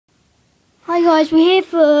Hi guys, we're here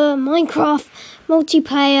for Minecraft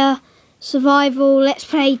multiplayer survival Let's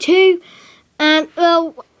Play 2, and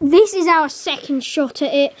well, this is our second shot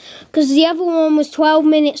at it because the other one was 12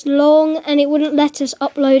 minutes long and it wouldn't let us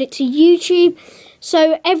upload it to YouTube.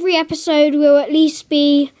 So every episode will at least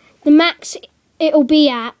be, the max it'll be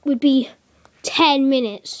at would be 10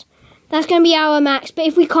 minutes. That's going to be our max, but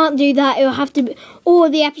if we can't do that, it'll have to be, all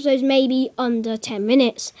the episodes may be under 10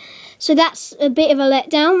 minutes. So that's a bit of a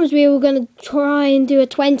letdown, as we were going to try and do a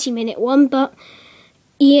 20-minute one, but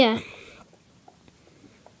yeah.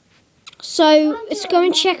 So let's go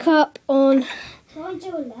and check up on. Try and do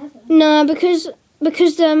 11. No, because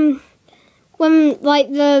when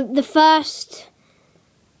like the first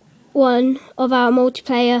one of our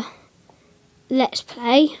multiplayer Let's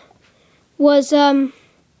Play was 10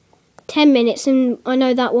 minutes, and I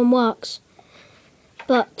know that one works.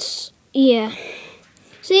 But yeah.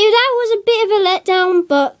 So that was a bit of a letdown,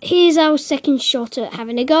 but here's our second shot at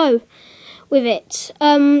having a go with it.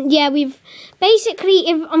 Yeah, we've basically,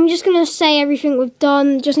 I'm just going to say everything we've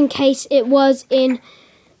done, just in case it was in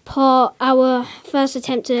our first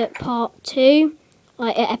attempt at part 2,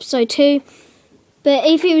 like at episode 2. But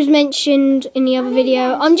if it was mentioned in the other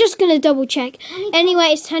video, I'm just going to double check. Anyway,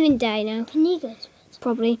 it's turning day now. Can you go to it?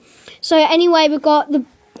 Probably. So anyway, we've got the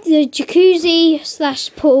jacuzzi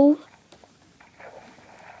 / pool.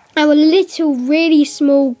 Our little, really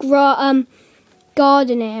small garden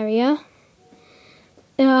area.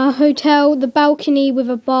 Hotel, the balcony with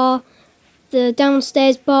a bar, the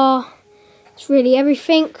downstairs bar. It's really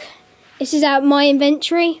everything. This is out my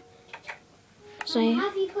inventory. So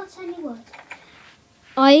have you got any wood?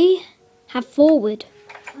 I have 4 wood.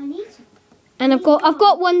 I need some. And I've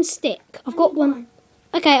got 1 stick. I've got one.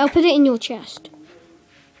 Okay, I'll put it in your chest.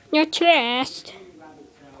 Your chest.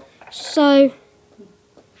 So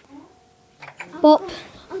Bop.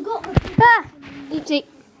 I've got the biggest, Oopsie.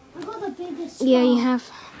 I've got the biggest Yeah, you have.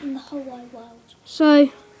 in the whole wide world. So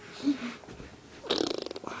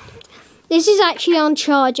this is actually on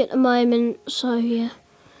charge at the moment, so yeah.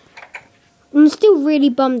 I'm still really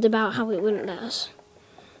bummed about how it wouldn't let us.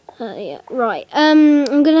 Yeah, right.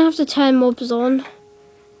 I'm gonna have to turn mobs on.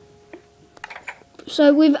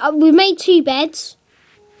 So we've made 2 beds.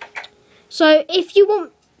 So if you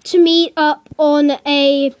want to meet up on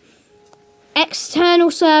a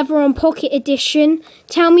external server on Pocket Edition,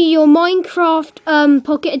 tell me your Minecraft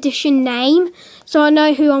Pocket Edition name, so I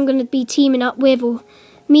know who I'm going to be teaming up with or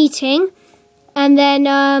meeting, and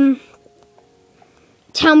then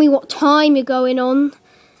tell me what time you're going on,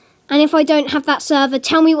 and if I don't have that server,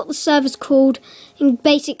 tell me what the server's called, and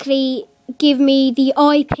basically give me the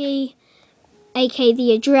IP, aka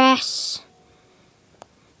the address,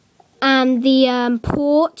 and the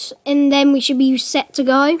port, and then we should be set to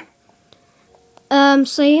go.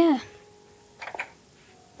 So yeah.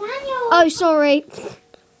 Daniel, Oh, sorry.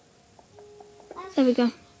 There we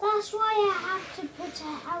go. that's why I have to put it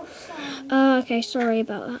outside. Oh, okay, sorry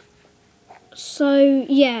about that. So,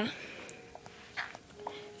 yeah.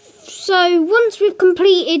 So, once we've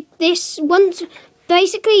completed this,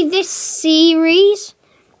 basically this series,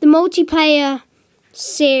 the multiplayer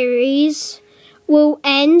series, will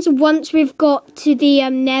end once we've got to the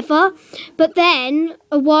Nether. But then,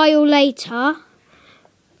 a while later,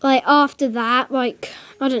 like after that, like,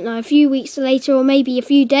 I don't know, a few weeks later, or maybe a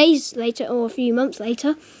few days later, or a few months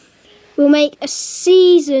later, we'll make a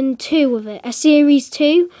season 2 of it, a series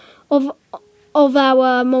 2 of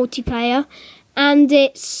our multiplayer, and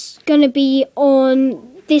it's going to be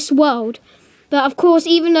on this world. But of course,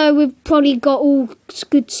 even though we've probably got all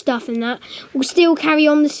good stuff in that, we'll still carry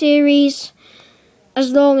on the series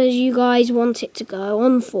as long as you guys want it to go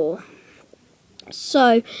on for.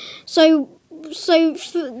 So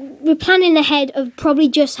we're planning ahead of probably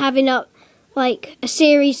just having like a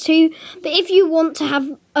series 2. But if you want to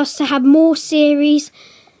have us to have more series,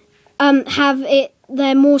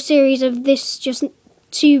 there more series of this just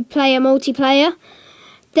 2-player multiplayer,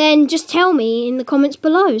 then just tell me in the comments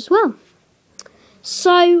below as well.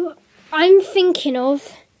 So I'm thinking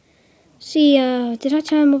of, did I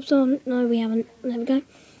turn mobs on? No, we haven't. There we go.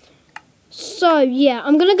 So yeah,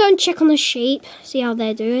 I'm gonna go and check on the sheep, see how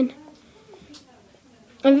they're doing.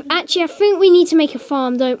 Actually, I think we need to make a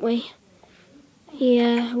farm, don't we?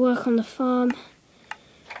 Yeah, work on the farm.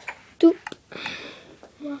 Doop.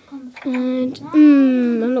 Work on the farm. And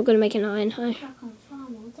I'm not gonna make an iron hoe. Work on the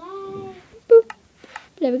farm all day. Boop.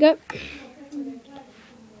 There we go.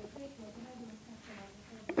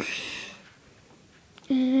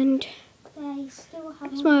 And They still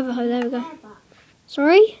haven't. where's my other hoe? There we go. their back.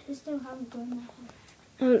 Sorry? They still haven't grown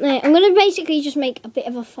their hair. I'm going to basically just make a bit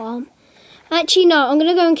of a farm. Actually, no. I'm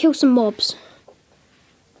gonna go and kill some mobs.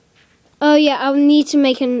 Oh yeah, I'll need to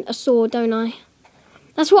make a sword, don't I?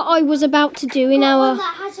 That's what I was about to do in our.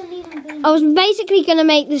 That hasn't even been. I was basically gonna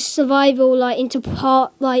make this survival like into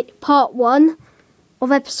part 1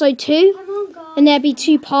 of episode 2, Come on, guys. and there'd be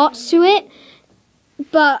 2 parts to it.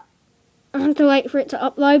 But I have to wait for it to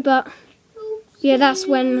upload. But yeah, that's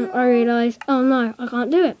when I realised, oh no, I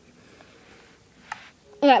can't do it.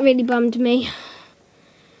 That really bummed me.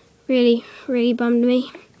 Really, really bummed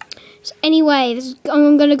me. So anyway,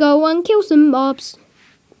 I'm gonna go and kill some mobs.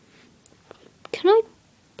 Can I?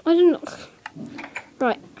 I don't know.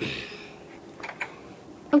 Right.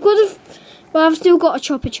 I've still got a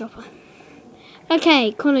chopper.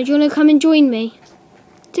 Okay, Connor, do you wanna come and join me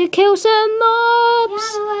to kill some mobs?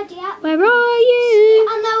 Yeah, I'm already up. Where are you?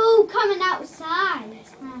 And they're all coming outside.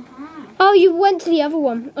 Oh, you went to the other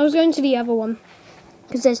one. I was going to the other one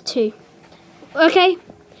because there's 2. Okay.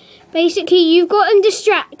 Basically, you've got them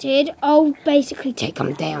distracted. I'll basically take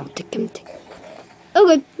them down. Oh,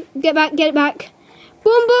 good. Get back.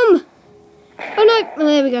 Boom, boom. Oh, no. Oh,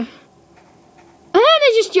 there we go. Ah,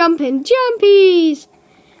 they're just jumping. Jumpies.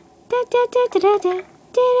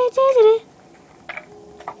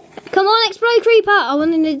 Come on, explode, creeper. I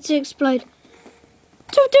wanted it to explode.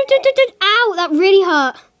 Ow, that really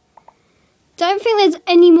hurt. Don't think there's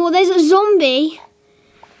any more. There's a zombie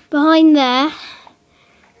behind there.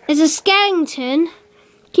 There's a skeleton.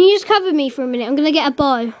 Can you just cover me for a minute? I'm going to get a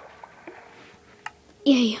bow.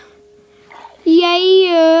 Yeah.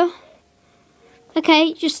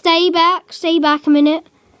 Okay, just stay back a minute.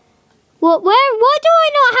 What? Why do I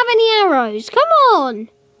not have any arrows? Come on.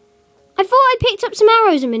 I thought I picked up some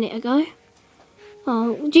arrows a minute ago.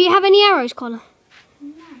 Oh, do you have any arrows, Connor?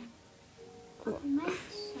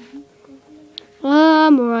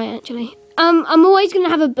 I'm alright, actually. I'm always going to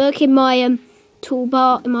have a book in my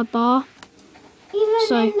toolbar, in my bar.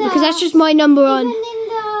 Because that's just my number 1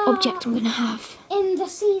 object I'm going to have. In the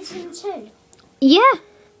season 2? Yeah.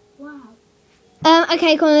 Wow.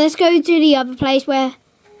 Okay, Connor, let's go to the other place where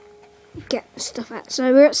we get stuff at.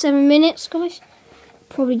 So we're at 7 minutes, guys.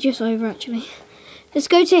 Probably just over, actually. Let's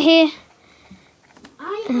go to here.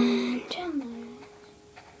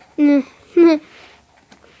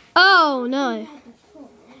 Oh, no.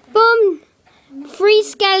 Boom. 3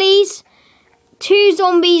 skellies, 2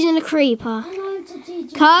 zombies and a creeper.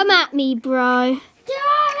 Come at me, bro.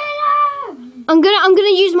 I'm gonna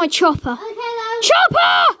use my chopper.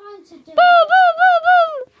 Chopper! Boom, boom, boom,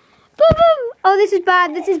 boom. Boom, boom. Oh, this is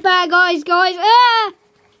bad, guys. Ah!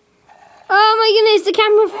 Oh my goodness, the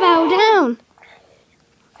camera fell down.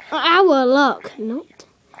 Our luck, not.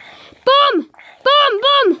 Boom! Boom,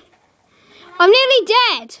 boom! I'm nearly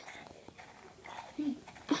dead.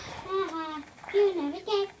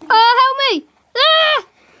 Help me!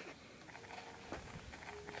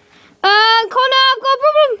 Connor, I've got a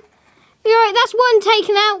problem. You're right, that's 1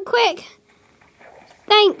 taken out, quick.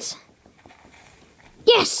 Thanks.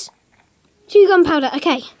 Yes! 2 gunpowder,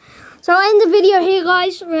 okay. So I'll end the video here,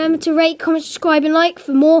 guys. Remember to rate, comment, subscribe and like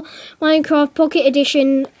for more Minecraft Pocket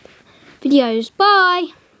Edition videos.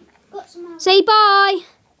 Bye! Say bye!